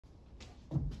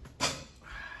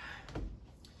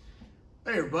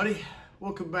Hey everybody,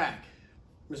 welcome back.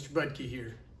 Mr. Budke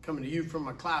here, coming to you from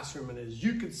my classroom, and as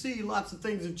you can see, lots of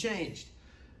things have changed.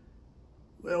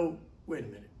 Well, wait a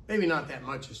minute, maybe not that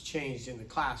much has changed in the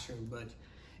classroom, but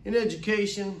in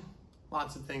education,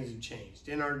 lots of things have changed.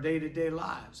 In our day-to-day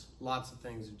lives, lots of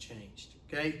things have changed,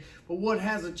 okay? But what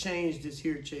hasn't changed is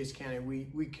here at Chase County,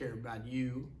 we care about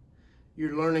you,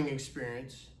 your learning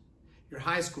experience, your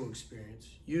high school experience,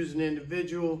 you as an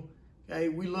individual, okay?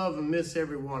 We love and miss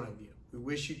every one of you. We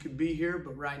wish you could be here,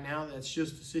 but right now that's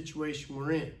just the situation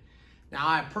we're in. Now,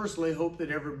 I personally hope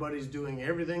that everybody's doing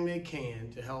everything they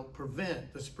can to help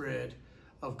prevent the spread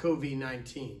of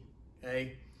COVID-19,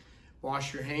 okay?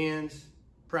 Wash your hands,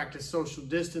 practice social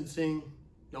distancing,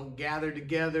 don't gather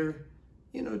together,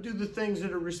 do the things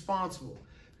that are responsible,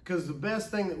 because the best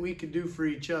thing that we can do for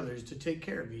each other is to take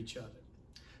care of each other.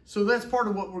 So that's part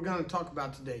of what we're going to talk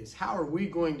about today, is how are we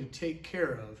going to take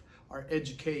care of our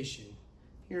education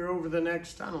here over the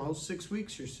next, 6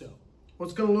 weeks or so.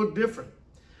 What's going to look different?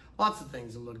 Lots of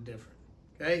things will look different,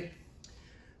 okay?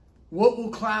 What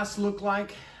will class look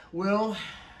like? Well,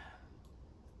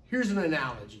 here's an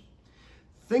analogy.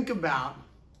 Think about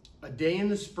a day in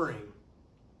the spring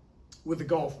with a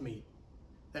golf meet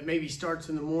that maybe starts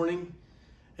in the morning,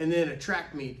 and then a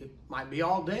track meet that might be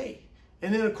all day.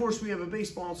 And then, of course, we have a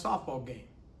baseball and softball game.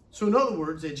 So in other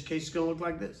words, education is going to look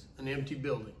like this, an empty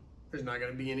building. There's not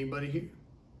going to be anybody here.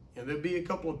 There'll be a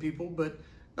couple of people, but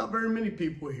not very many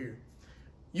people here.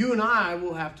 You and I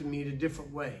will have to meet a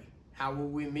different way. How will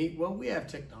we meet? Well, we have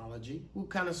technology. We'll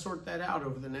kind of sort that out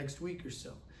over the next week or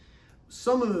so.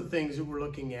 Some of the things that we're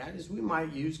looking at is we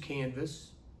might use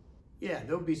Canvas. Yeah,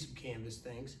 there'll be some Canvas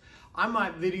things. I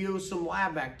might video some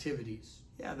lab activities.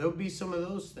 Yeah, there'll be some of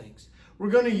those things.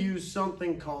 We're going to use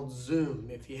something called Zoom.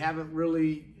 If you haven't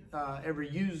really ever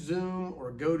used Zoom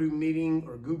or GoToMeeting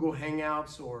or Google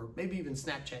Hangouts or maybe even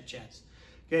Snapchat chats,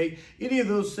 okay? Any of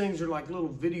those things are like little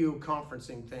video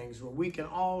conferencing things where we can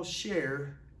all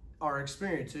share our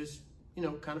experiences,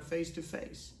 kind of face to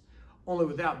face, only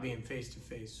without being face to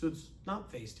face. So it's not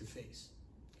face to face,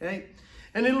 okay?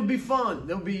 And it'll be fun.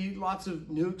 There'll be lots of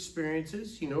new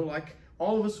experiences, like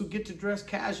all of us will get to dress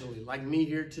casually, like me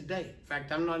here today. In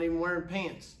fact, I'm not even wearing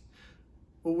pants.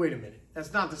 Well, wait a minute.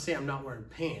 That's not to say I'm not wearing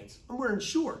pants. I'm wearing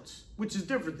shorts, which is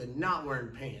different than not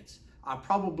wearing pants. I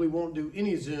probably won't do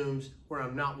any Zooms where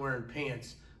I'm not wearing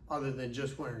pants other than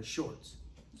just wearing shorts.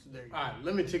 So there you go. All right,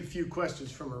 let me take a few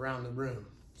questions from around the room.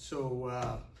 So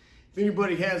if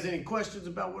anybody has any questions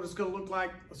about what it's going to look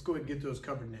like, let's go ahead and get those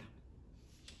covered now.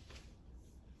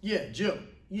 Yeah, Joe,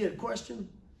 you had a question?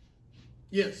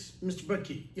 Yes, Mr.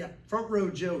 Budke. Yeah, front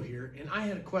row Joe here, and I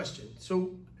had a question.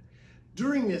 So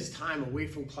during this time away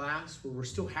from class, where we're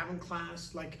still having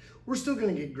class, we're still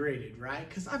going to get graded, right?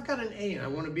 Because I've got an A and I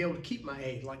want to be able to keep my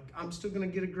A. I'm still going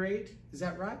to get a grade. Is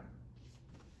that right?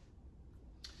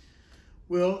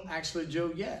 Well, actually,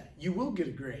 Joe, yeah, you will get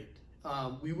a grade.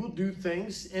 We will do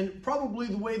things, and probably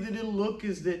the way that it'll look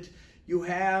is that you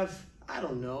have,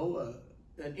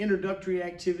 an introductory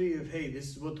activity of, hey, this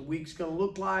is what the week's going to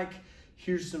look like.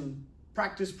 Here's some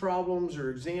practice problems or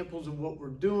examples of what we're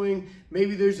doing.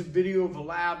 Maybe there's a video of a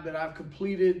lab that I've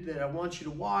completed that I want you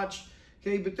to watch,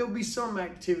 okay? But there'll be some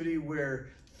activity where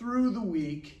through the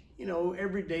week,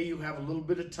 every day you have a little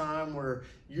bit of time where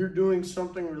you're doing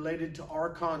something related to our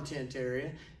content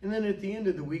area. And then at the end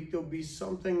of the week, there'll be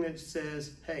something that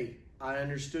says, hey, I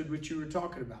understood what you were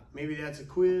talking about. Maybe that's a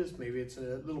quiz, maybe it's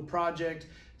a little project,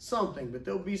 something, but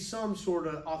there'll be some sort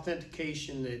of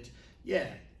authentication that, yeah,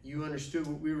 you understood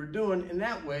what we were doing, and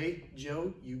that way,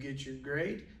 Joe, you get your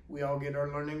grade. We all get our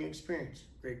learning experience.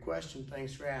 Great question.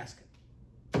 Thanks for asking.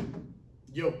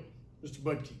 Yo, Mr.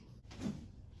 Budke.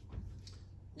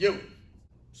 Yo.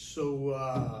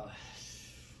 So,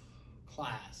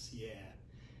 class, yeah.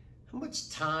 How much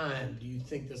time do you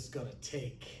think this is going to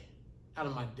take out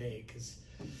of my day? Because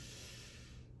I'm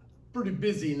pretty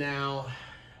busy now.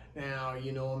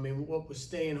 What with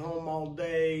staying home all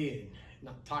day and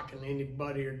not talking to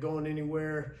anybody or going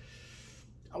anywhere,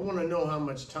 I want to know how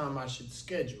much time I should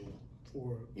schedule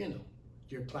for,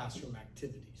 your classroom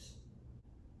activities.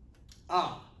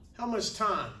 How much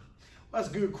time? Well, that's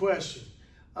a good question.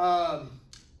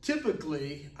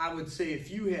 Typically, I would say if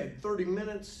you had 30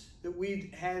 minutes that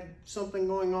we had something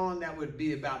going on, that would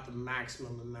be about the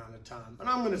maximum amount of time. And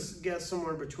I'm going to guess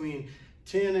somewhere between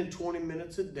 10 and 20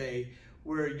 minutes a day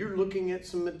where you're looking at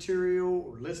some material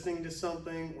or listening to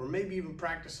something or maybe even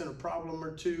practicing a problem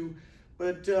or two.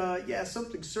 But yeah,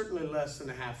 something certainly less than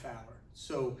a half hour.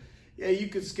 So yeah, you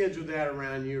could schedule that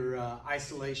around your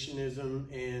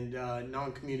isolationism and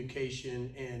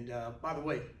non-communication. And by the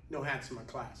way, no hats in my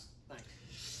class.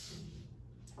 Thanks.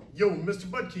 Yo, Mr.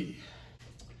 Budkey.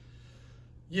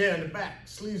 Yeah, in the back,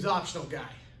 sleeves optional guy.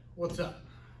 What's up?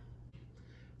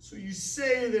 So you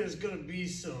say there's gonna be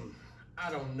some,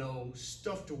 I don't know,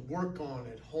 stuff to work on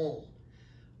at home.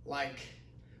 Like,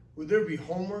 will there be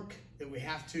homework that we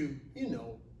have to,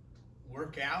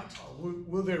 work out?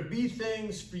 Will there be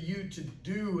things for you to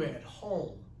do at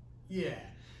home? Yeah.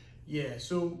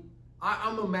 So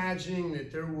I'm imagining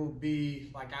that there will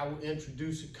be, like, I will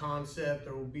introduce a concept,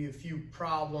 there will be a few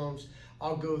problems,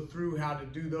 I'll go through how to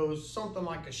do those, something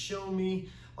like a show me,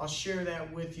 I'll share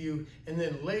that with you, and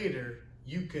then later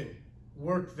you can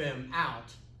work them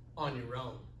out on your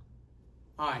own.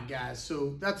 All right, guys,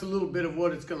 so that's a little bit of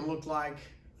what it's gonna look like.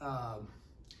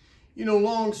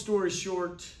 Long story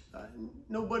short,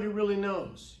 nobody really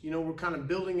knows. We're kind of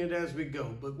building it as we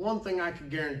go, but one thing I can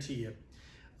guarantee you,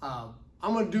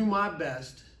 I'm gonna do my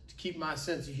best to keep my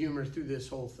sense of humor through this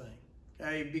whole thing,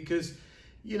 okay? Because,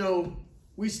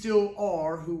 we still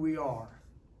are who we are.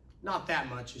 Not that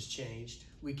much has changed.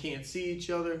 We can't see each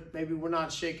other. Maybe we're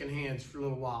not shaking hands for a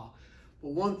little while.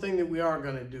 But one thing that we are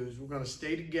gonna do is we're gonna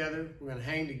stay together, we're gonna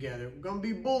hang together, we're gonna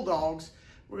be bulldogs,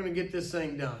 we're gonna get this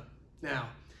thing done. Now,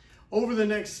 over the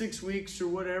next 6 weeks or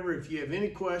whatever, if you have any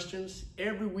questions,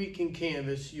 every week in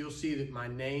Canvas, you'll see that my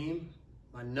name,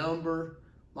 my number,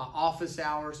 my office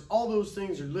hours, all those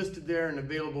things are listed there and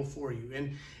available for you.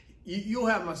 And you'll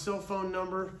have my cell phone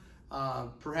number.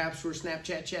 Perhaps we're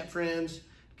Snapchat chat friends,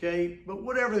 okay? But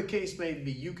whatever the case may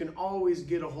be, you can always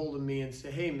get a hold of me and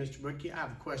say, hey, Mr. Budkey, I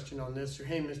have a question on this, or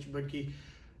hey, Mr. Budkey,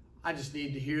 I just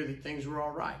need to hear that things were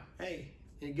all right. Hey,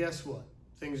 and guess what?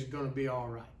 Things are gonna be all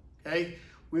right, okay?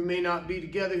 We may not be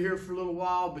together here for a little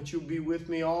while, but you'll be with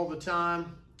me all the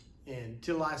time. And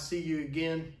until I see you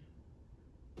again,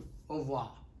 au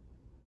revoir.